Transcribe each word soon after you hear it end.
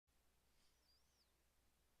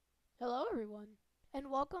Hello, everyone, and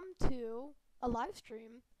welcome to a live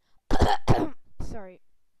stream. Sorry.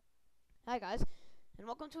 Hi, guys, and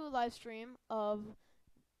welcome to a live stream of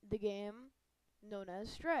the game known as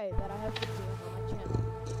Stray that I have been doing on my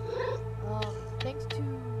channel. Thanks to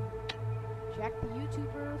Jack the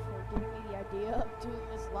YouTuber for giving me the idea of doing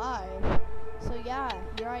this live. So yeah,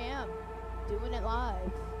 here I am, doing it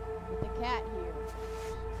live with the cat here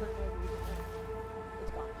for no reason. It's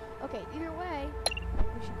gone. Okay, either way, I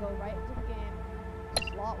think we should go right into the game.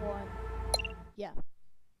 Slot 1. Yeah.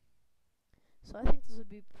 So I think this would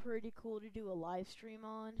be pretty cool to do a live stream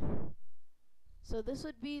on. So this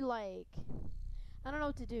would be like, I don't know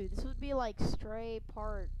what to do. This would be like Stray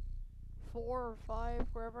part 4 or 5,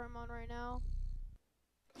 wherever I'm on right now.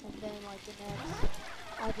 And then like the next,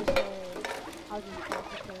 I'll just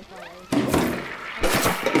concentrate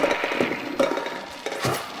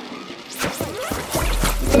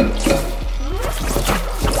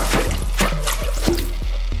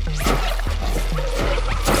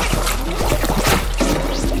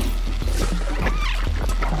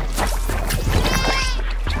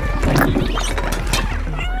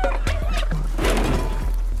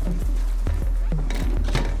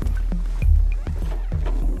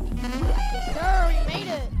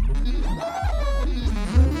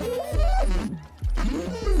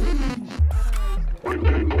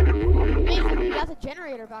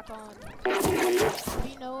back on. Have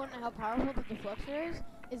you known how powerful the deflector is?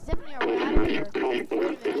 It's definitely our way out of here. Wait a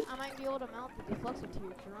minute, I might be able to mount the deflector to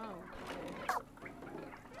your drone.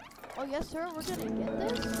 Oh yes sir, we're gonna get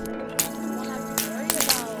this? You won't have to worry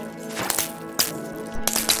about...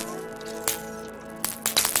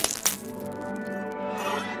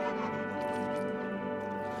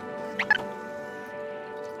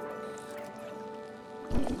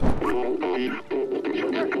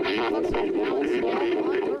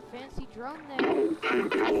 fancy drone there. Use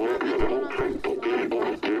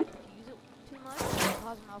it too much, it'll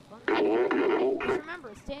cause malfunction. Just remember,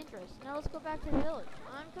 it's dangerous. Now let's go back to the village.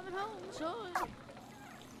 I'm coming home, son.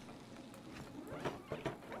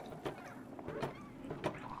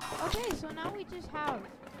 Okay, so now we just have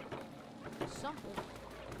something.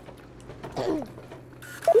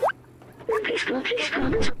 What the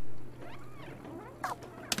heck?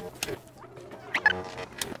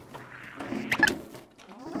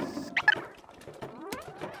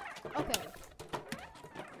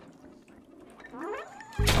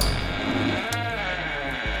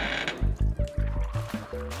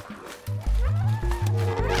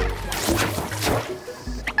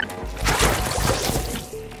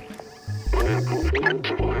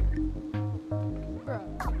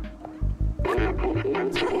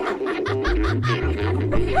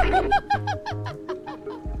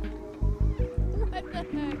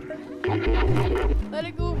 Let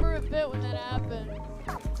it go for a bit when that happened.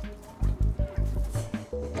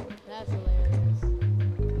 That's hilarious.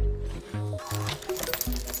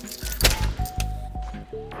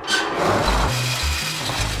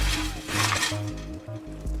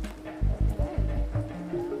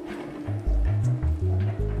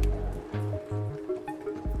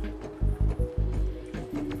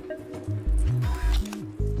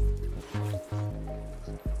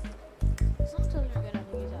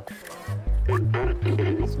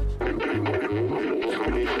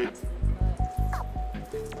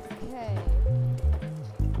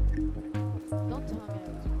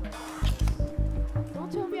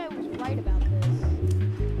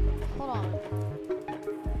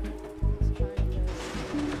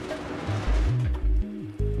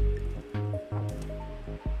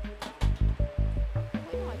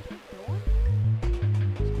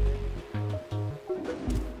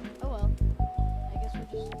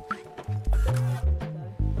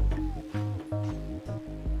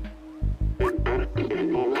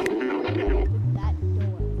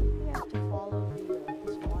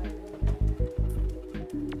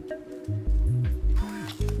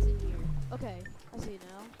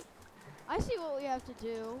 I see what we have to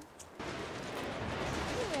do.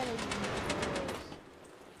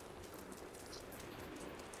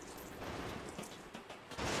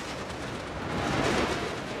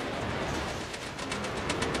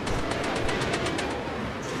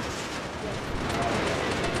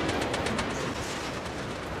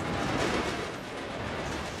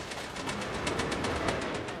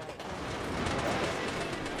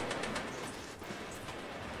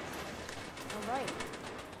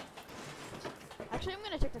 Actually, I'm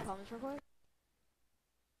gonna check the comments real quick.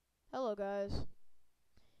 Hello, guys.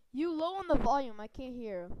 You low on the volume. I can't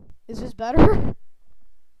hear. Is this better?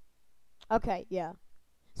 Okay, yeah.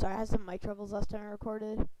 Sorry, I had some mic troubles last time I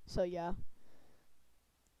recorded. So, yeah.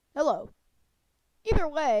 Hello. Either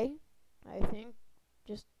way, I think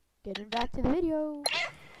just getting back to the video.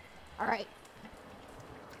 Alright.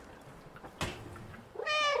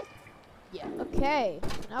 Yeah, okay.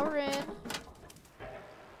 So now we're in.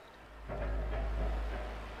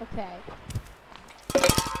 Okay.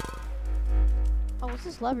 Oh, what's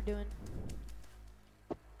this lever doing?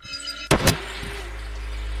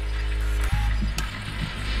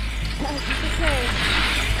 Just in case.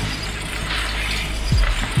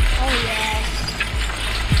 Oh yeah.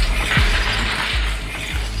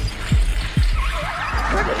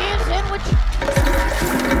 Turkey ham sandwich.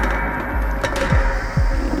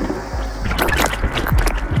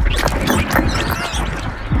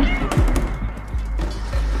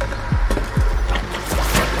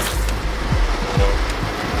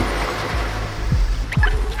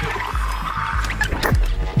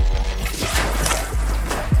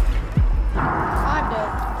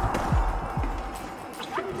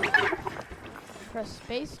 Press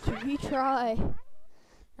space to retry.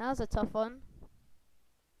 That was a tough one.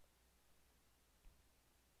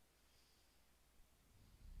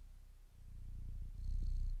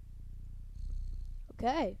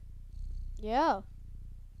 Okay. Yeah.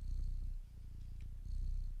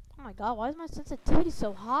 Oh my god, why is my sensitivity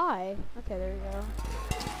so high? Okay, there you go.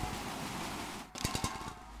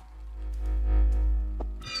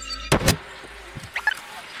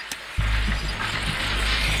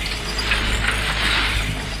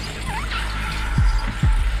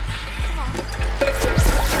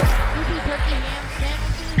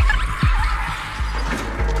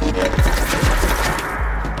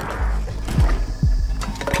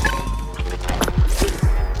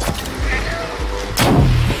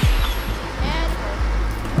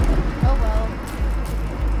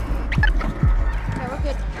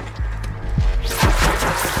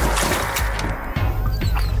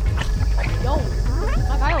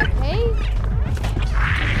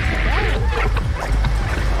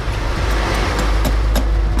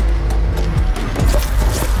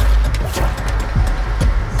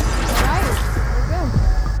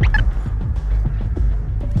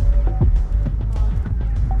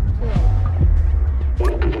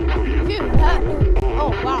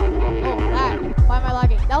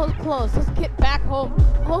 Let's get back home.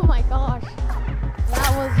 Oh my gosh.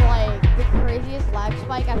 That was like the craziest lag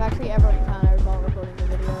spike I've actually ever encountered while recording the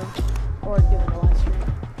video or doing the live stream.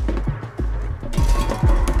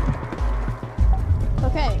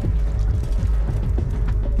 Okay.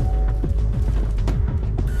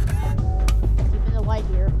 Keeping the light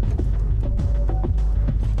here.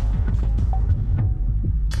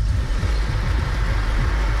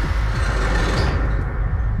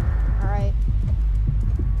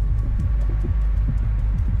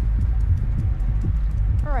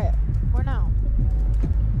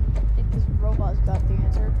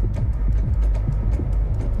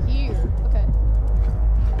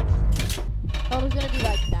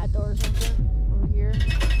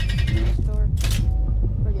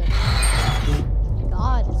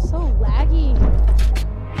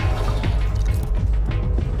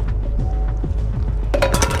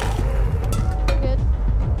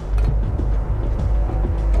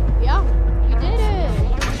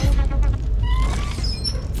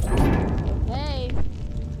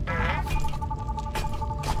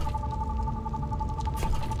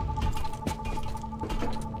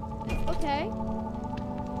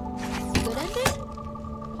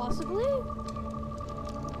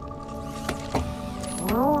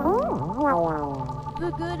 The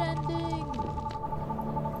good ending.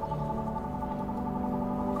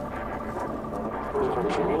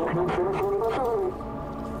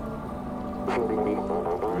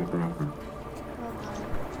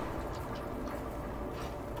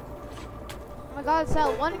 Oh my god, it's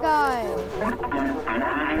that one guy.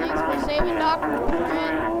 Thanks for saving Dr.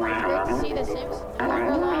 Friend. It's great to see the Sims no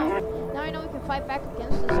longer alone. Now I know we can fight back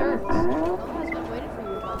against the Zergs. No one has been waiting for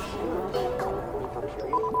you, buddy.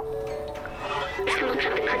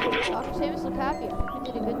 Dr. Samus look happy. I think we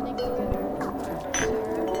did a good thing together.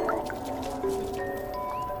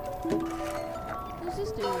 Who's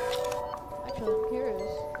this dude? Actually, I'm curious.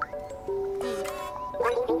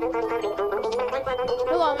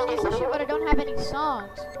 Hello, I'm Lisa Shit, but I don't have any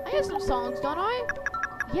songs. I have some songs, don't I?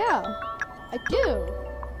 Yeah, I do.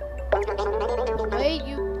 Wait,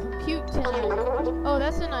 you compute tonight. Oh,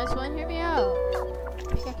 that's a nice one. Hear me out.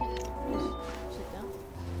 I think I can just sit down.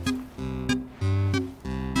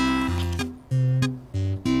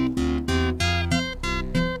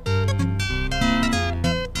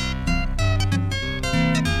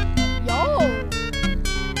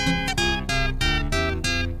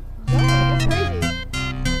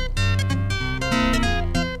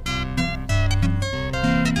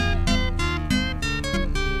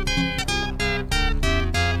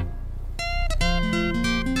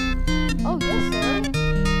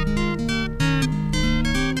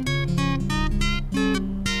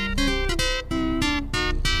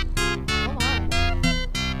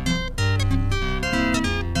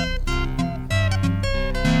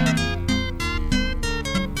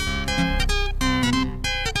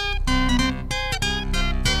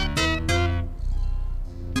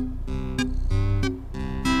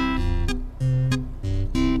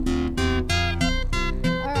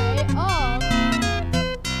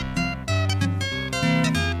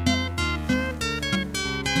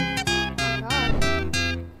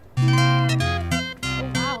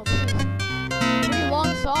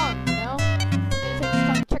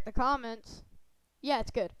 comments. Yeah,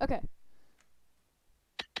 it's good. Okay.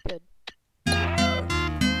 Good.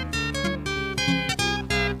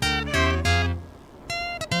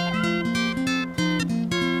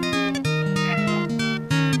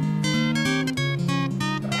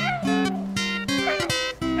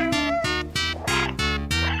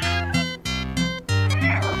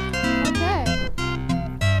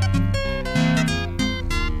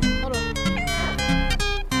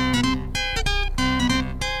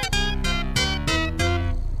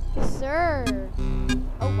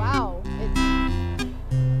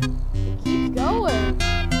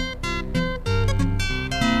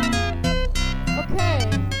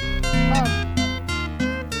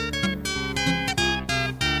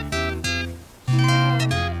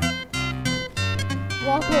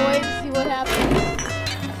 Walk away and see what happens.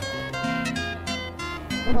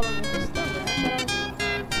 Hold on, is this the ramp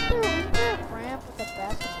that is there a ramp with a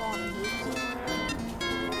basketball and hoop somewhere?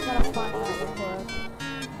 Gotta find that real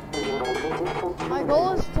quick. My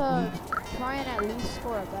goal is to try and at least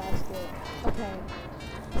score a basket. Okay.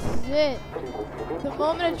 This is it. The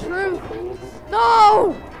moment of truth.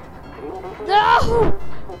 No! No!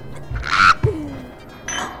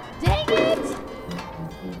 Dang it!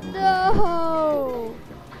 No!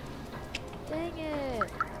 Dang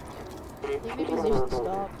it! Maybe musician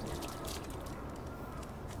stopped.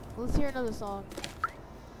 Let's hear another song.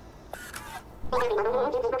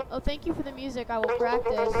 Oh, thank you for the music. I will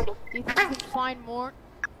practice. Do you think you can find more?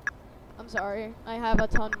 I'm sorry. I have a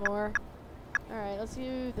ton more. Alright, let's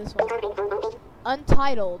do this one.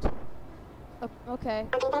 Untitled. Okay.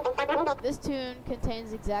 This tune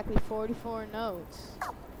contains exactly 44 notes.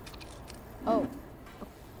 Oh.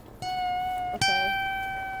 Okay.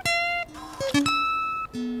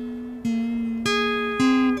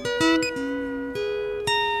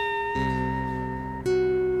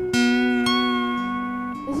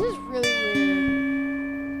 This is really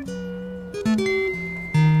weird.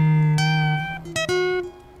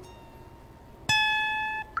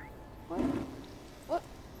 What?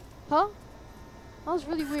 Huh? That was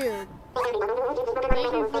really weird.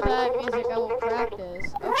 Thank you for that music. I will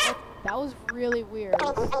practice. Okay. That was really weird.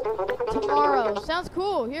 Tomorrow. Sounds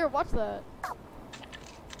cool. Here, watch that.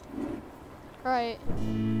 Alright.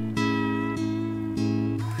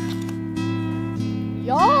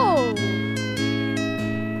 Yo!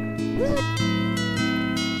 This is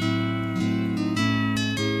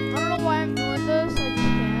I don't know why I'm doing this. I just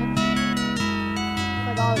can't. Oh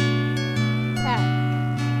my god. Cat.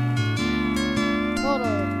 Hold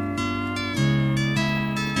on.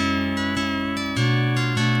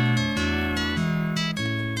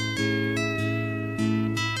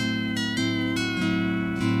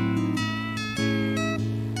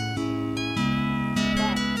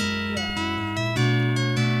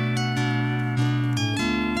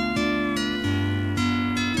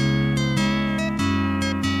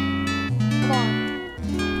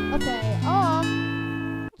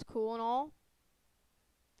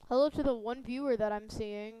 Hello to the one viewer that I'm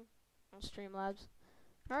seeing on Streamlabs.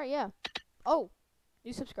 Alright, yeah. Oh,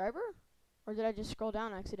 new subscriber? Or did I just scroll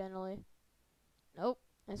down accidentally? Nope,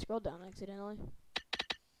 I scrolled down accidentally.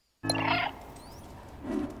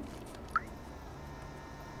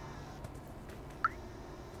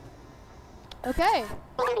 Okay.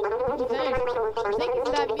 Thank you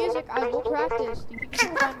for that music. I will practice. Do you think we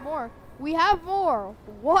can find more? We have more.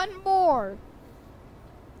 One more.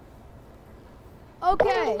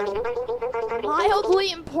 Okay,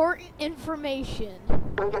 mildly important information.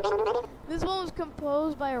 This one was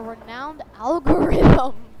composed by a renowned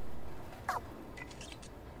algorithm.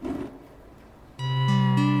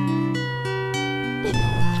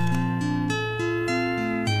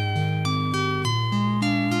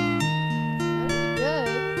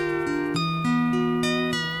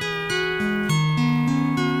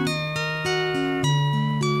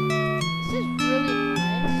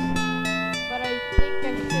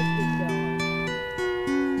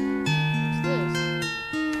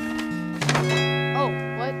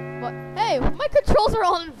 My controls are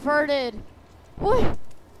all inverted. What?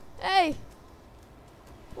 Hey.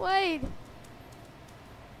 Wait.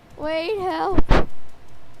 Wait, help.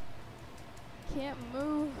 Can't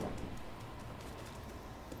move.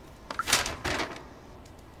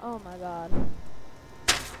 Oh my god.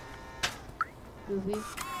 Goofy.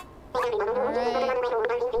 Alright.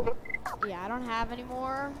 Yeah, I don't have any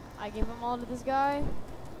more. I gave them all to this guy,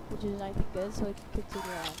 which is, I think, good, so we can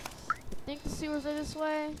continue on. I think the sewers are this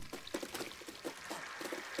way.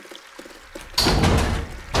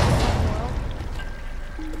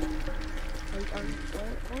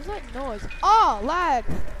 What was that noise? Oh, lag!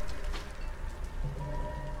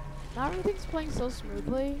 Not everything's playing so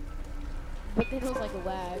smoothly, but then it was like a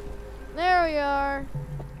lag. There we are.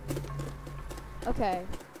 Okay.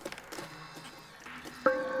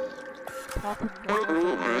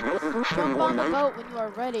 Jump on the boat when you are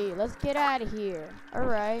ready. Let's get out of here.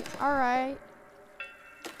 Alright, alright.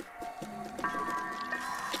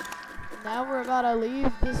 Now we're about to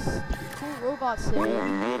leave this cool robot city.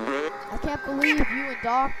 I can't believe you and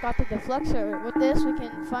Doc got the deflector. With this, we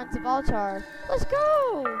can find Zavalchar. Let's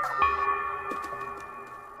go!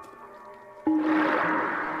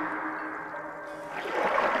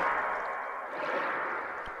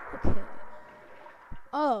 Okay.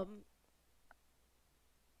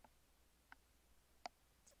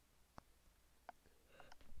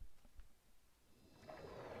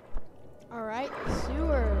 Alright,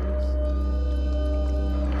 sewers.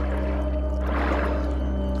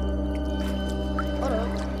 Hold up.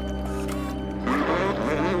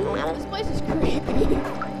 This place is creepy.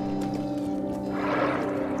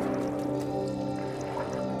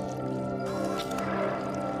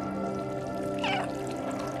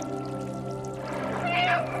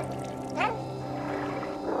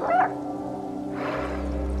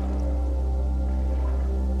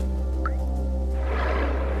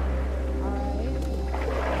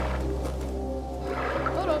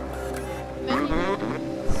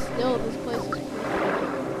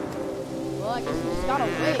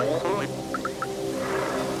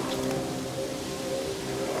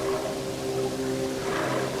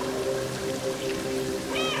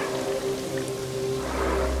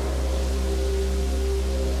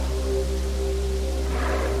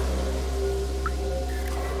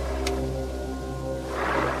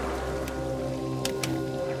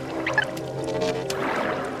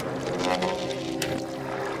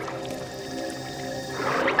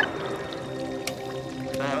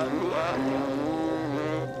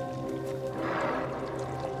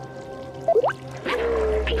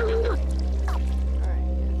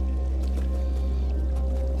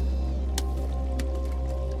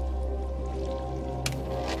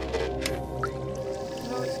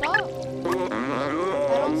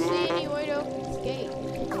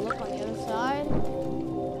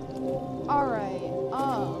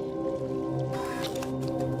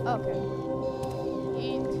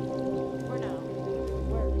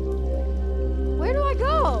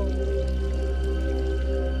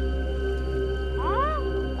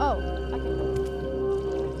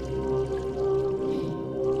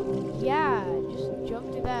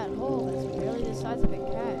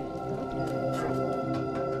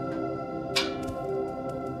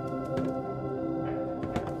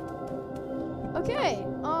 Okay,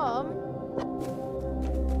 alright,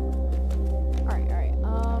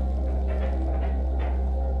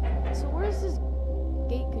 so where's this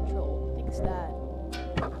gate control? I think it's that.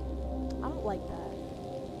 I don't like that.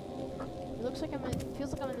 It looks like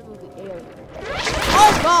feels like I'm in the movie Alien.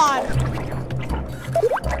 Oh god!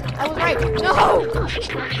 I was right! No!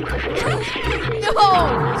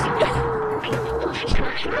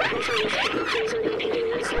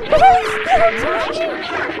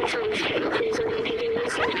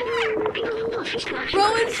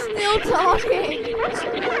 Bro is still talking!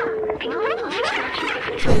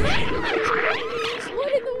 What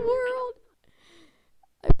in the world?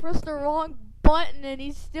 I pressed the wrong button and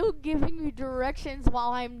he's still giving me directions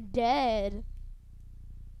while I'm dead.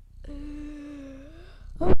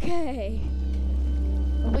 Okay.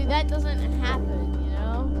 Hopefully that doesn't happen, you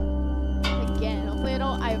know? Again,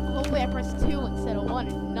 hopefully I press 2 instead of 1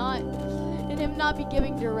 and him not be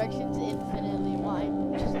giving directions infinitely while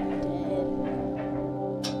I'm just dead.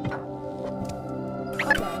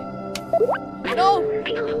 Okay. No!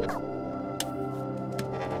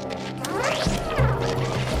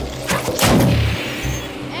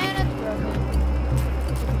 And it's broken.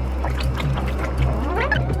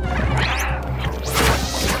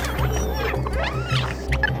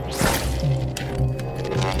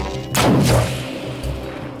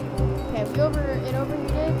 Okay, it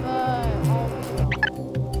overheated, but almost gone.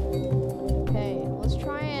 Okay, let's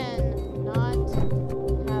try and not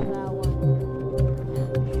have that one.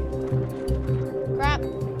 Crap.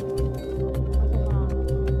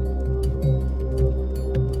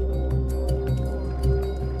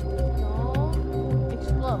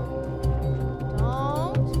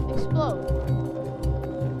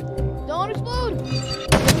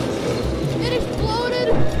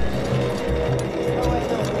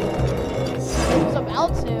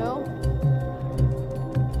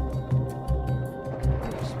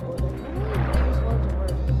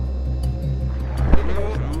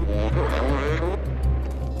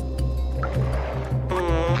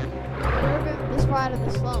 crawl out of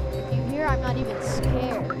the slump. If you hear, I'm not even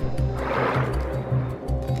scared.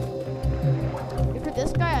 Good for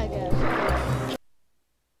this guy, I guess.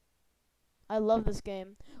 I love this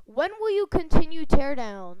game. When will you continue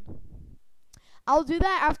Teardown? I'll do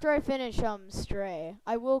that after I finish Stray.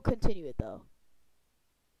 I will continue it though.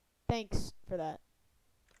 Thanks for that.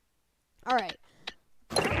 Alright.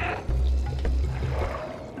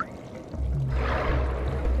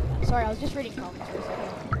 Sorry, I was just reading comments for a second.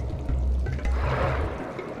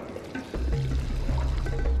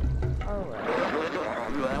 Alright.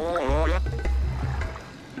 Okay, you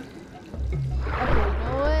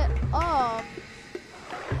know what?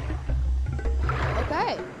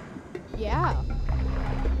 Okay. Yeah.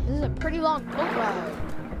 This is a pretty long boat ride.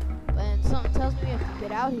 And something tells me we have to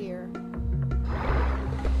get out here.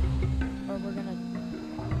 Or we're gonna...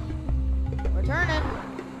 We're turning.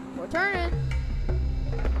 We're turning.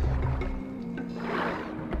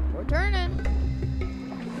 We're turning.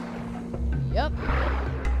 Yep.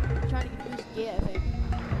 I'm trying to get through this gate, I think.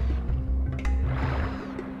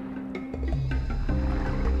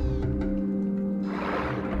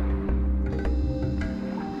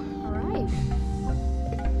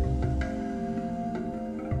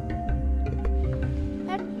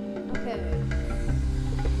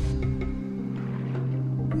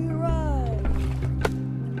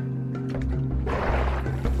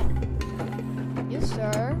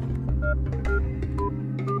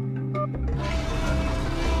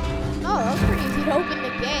 Open the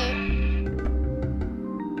gate.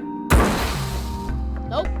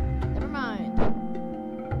 Nope. Never mind.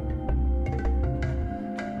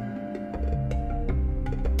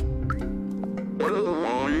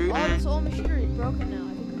 All this old machinery is broken now.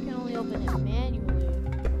 I think we can only open it manually.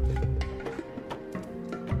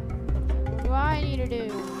 What do I need to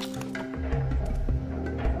do?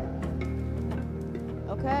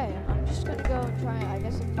 Okay, I'm just gonna go and try, I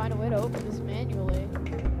guess, and find a way to open this manually.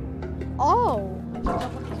 Oh! I can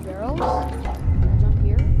jump on these barrels. Can I jump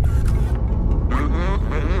here?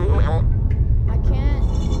 I can't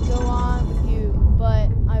go on with you, but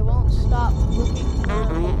I won't stop looking for a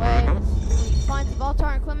way. When you find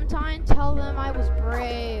Baltar and Clementine, tell them I was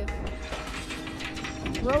brave.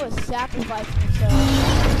 Bro is sacrificing himself.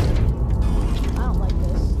 I don't like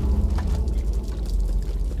this.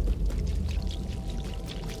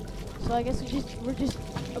 So I guess we're just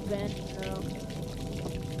abandoned now.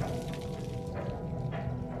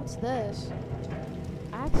 What's this?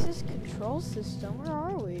 Access control system? Where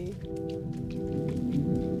are we?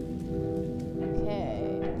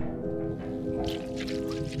 Okay.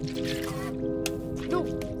 No!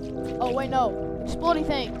 Oh wait, no! Exploding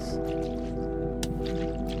things! I'm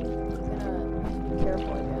gonna be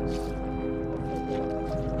careful, I guess.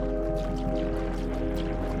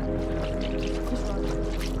 Just run.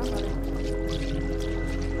 I'm running.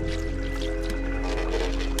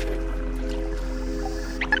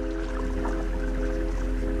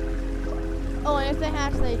 Oh, and if they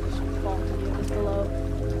hatch, they just fall to the abyss below.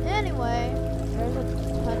 Anyway, there's a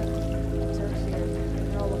ton of Turks here.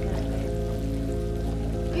 They're all looking at me.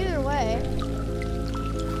 Either way,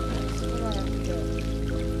 what do I have to do?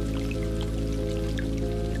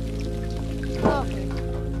 Okay.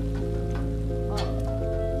 Oh.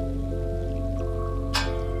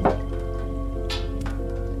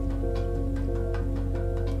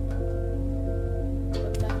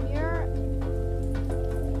 Put them here.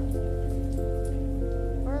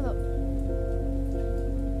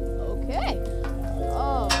 Okay.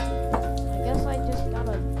 Oh. I guess I just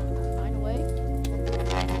gotta find a way.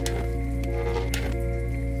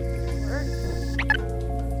 Work.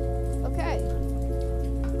 Okay.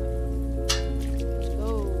 Let's go.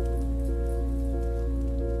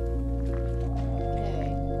 Okay.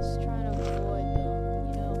 Let's try and avoid them.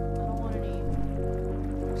 You know, I don't want any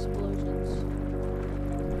explosions.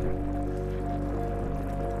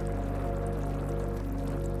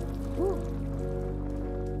 Whew.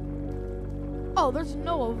 Oh, there's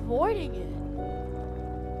no avoiding it.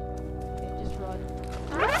 Okay, just run.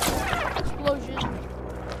 Explosion.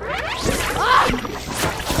 Ah!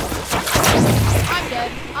 I'm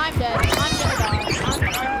dead. I'm dead. I'm gonna die. I'm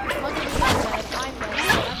 100% dead. I'm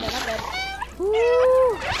dead. I'm dead.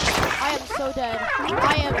 Woo! I am so dead.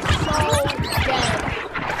 I am so dead.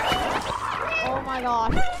 Oh my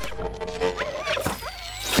god.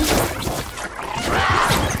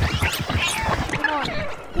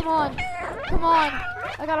 Come on. Come on.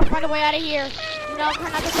 I gotta find a way out of here. You know, I'm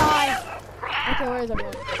trying not to die. Okay, where is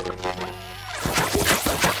everyone?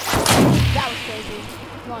 That was crazy.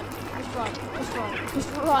 Run. Just run. Just run.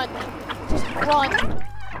 Just run. Just run.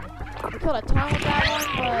 We killed a ton with that one,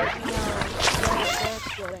 but, you know, they're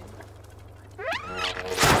exploding.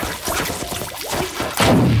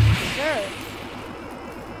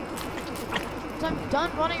 done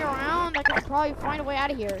running around, I can probably find a way out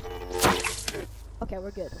of here. Okay,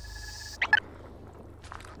 we're good.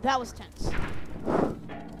 That was tense. I'm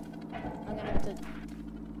gonna have to...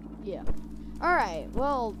 Yeah. Alright,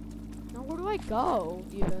 well... Now where do I go,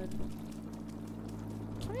 even?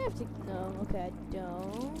 I have to... No, okay, I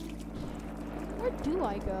don't. Where do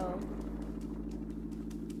I go?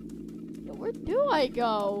 Yeah, where do I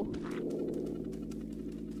go?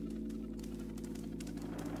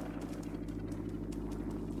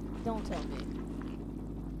 Don't tell me.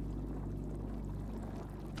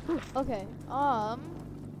 Okay,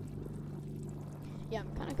 yeah,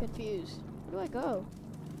 I'm kind of confused. Where do I go?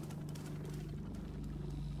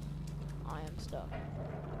 I am stuck.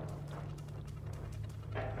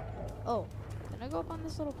 Oh, can I go up on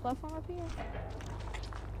this little platform up here?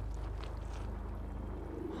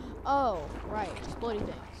 Oh, right, explodey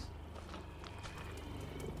things.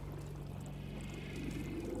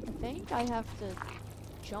 I think I have to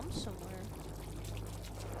jump somewhere.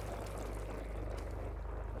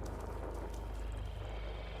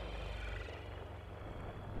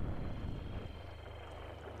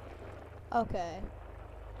 Okay.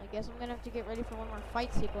 I guess I'm gonna have to get ready for one more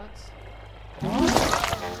fight sequence.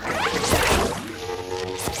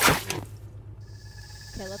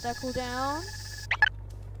 Okay, let that cool down.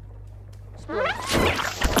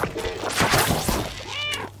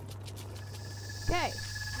 Okay,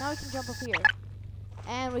 now we can jump up here.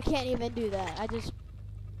 And we can't even do that. I just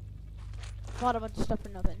fought a bunch of stuff for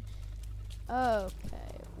nothing.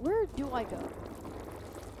 Okay, where do I go?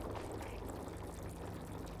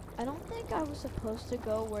 I don't think I was supposed to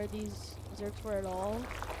go where these zerks were at all.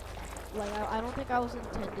 Like, I don't think I was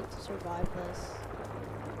intended to survive this.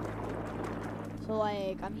 So,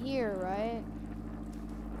 like, I'm here, right?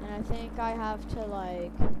 And I think I have to,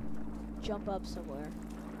 like, jump up somewhere.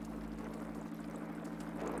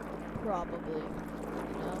 Probably,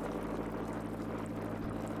 you know?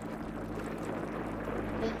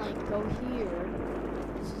 Then, like, go here.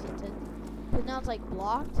 This is intended. Because now it's, like,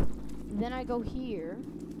 blocked. Then I go here.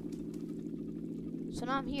 So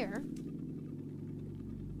now I'm here.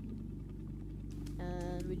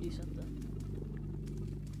 And we do something.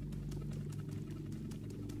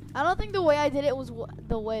 I don't think the way I did it was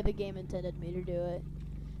the way the game intended me to do it.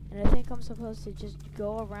 And I think I'm supposed to just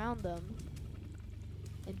go around them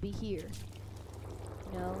and be here.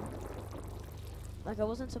 You know? Like I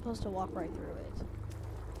wasn't supposed to walk right through it.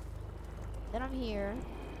 Then I'm here.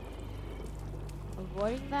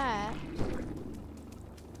 Avoiding that.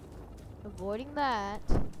 Avoiding that,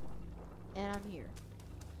 and I'm here.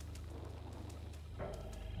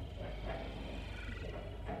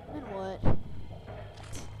 Then what?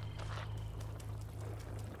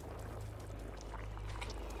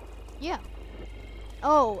 Yeah.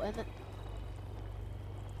 Oh, and then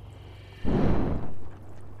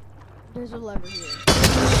there's a lever here.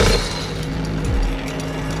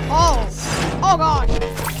 Oh! Oh gosh!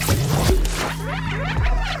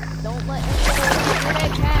 Don't let anyone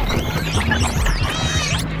get a cat.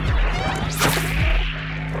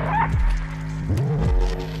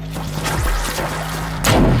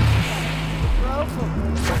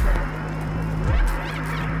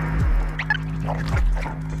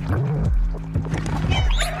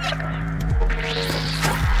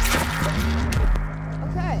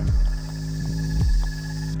 Okay.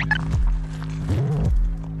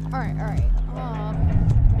 Alright.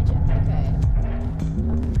 Let me check. Okay.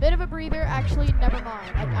 Bit of a breather. Actually, never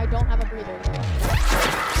mind. I don't have a breather.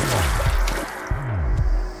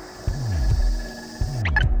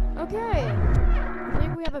 Okay. I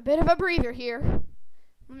think we have a bit of a breather here.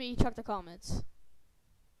 Let me check the comments.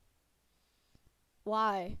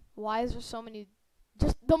 Why? Why is there so many?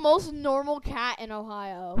 Just the most normal cat in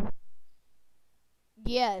Ohio.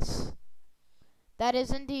 Yes. That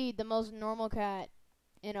is indeed the most normal cat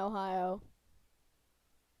in Ohio.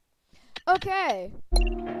 Okay.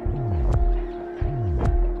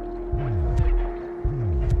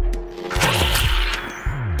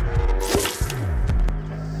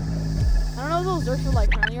 I don't know if those zerks are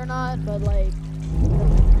like friendly or not, but like,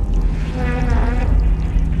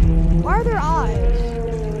 why are their eyes?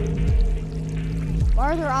 Why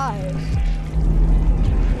are their eyes?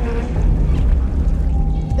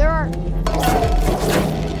 There are.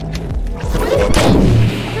 What is this?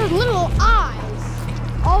 There are little eyes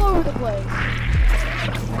all over the place.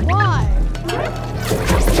 Why?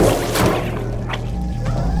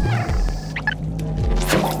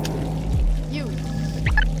 You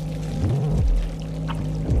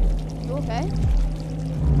okay?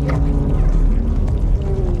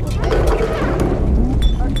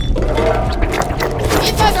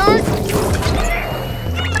 Get that darn!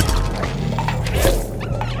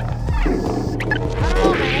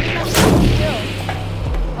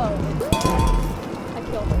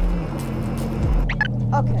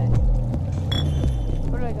 Okay.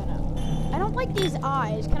 Where do I go now? I don't like these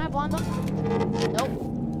eyes. Can I blind them?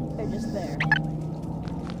 Nope. They're just there.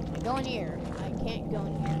 I go in here. I can't go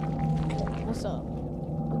in here. What's up?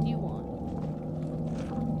 What do you want?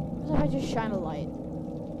 What if I just shine a light?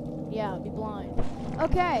 Yeah, I'll be blind.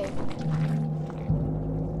 Okay.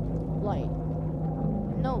 Light.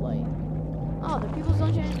 No light. Oh, the pupils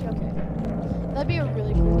don't change? Okay. That'd be a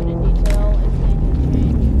really cool hidden detail if they did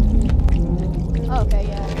change. Oh, okay,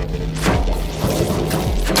 yeah.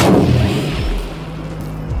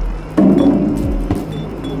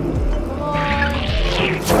 Come on.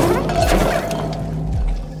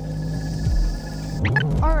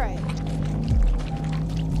 Alright.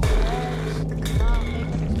 Let's not make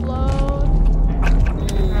them explode.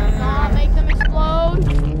 Not make them explode.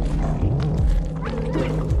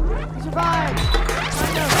 Survive.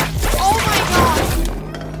 Oh my god.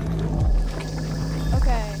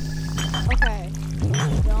 Okay. Okay.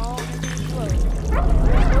 Don't explode.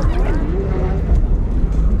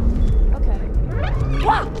 Okay.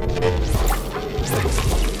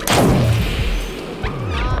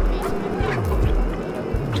 Not me.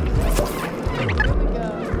 Here we go.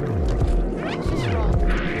 Let's just run.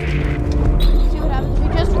 See what happens if we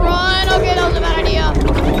just run. Okay, that was a bad idea.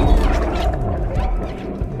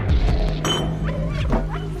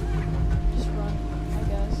 Just run, I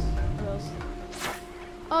guess. What else?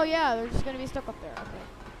 Oh yeah, they're just gonna be stuck up there. Okay.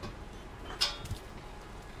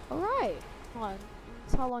 Alright. Hold on.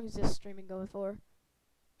 So how long is this streaming going for?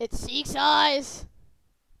 It seeks eyes!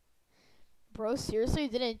 Bro, seriously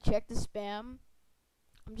didn't check the spam?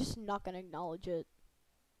 I'm just not gonna acknowledge it.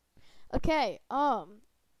 Okay, how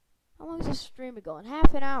long is this stream going?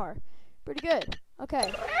 Half an hour. Pretty good.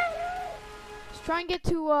 Okay. Let's try and get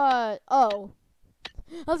to, oh. I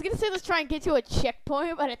was gonna say let's try and get to a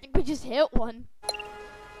checkpoint, but I think we just hit one.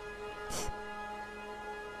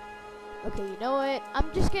 Okay, you know what?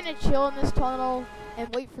 I'm just gonna chill in this tunnel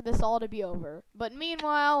and wait for this all to be over. But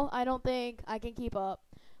meanwhile, I don't think I can keep up.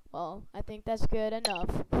 Well, I think that's good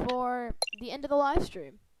enough for the end of the live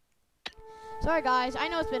stream. Sorry guys, I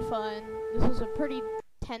know it's been fun. This was a pretty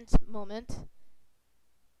tense moment.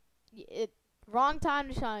 Wrong time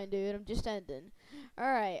to shine, dude. I'm just ending.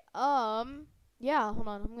 Alright, yeah, hold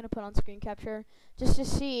on. I'm gonna put on screen capture just to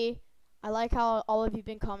see. I like how all of you have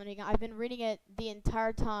been commenting. I've been reading it the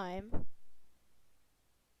entire time.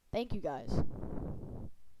 Thank you guys.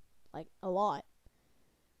 Like, a lot.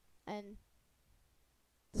 And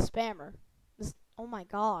the spammer. Oh my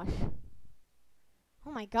gosh.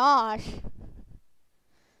 Oh my gosh.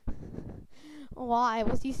 Why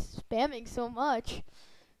was he spamming so much?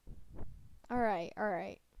 Alright,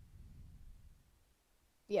 alright.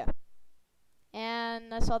 Yeah.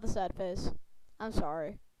 And I saw the sad face. I'm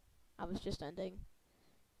sorry. I was just ending.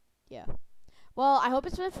 Yeah. Well, I hope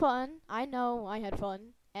it's been fun. I know I had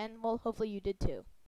fun. And, well, hopefully you did too.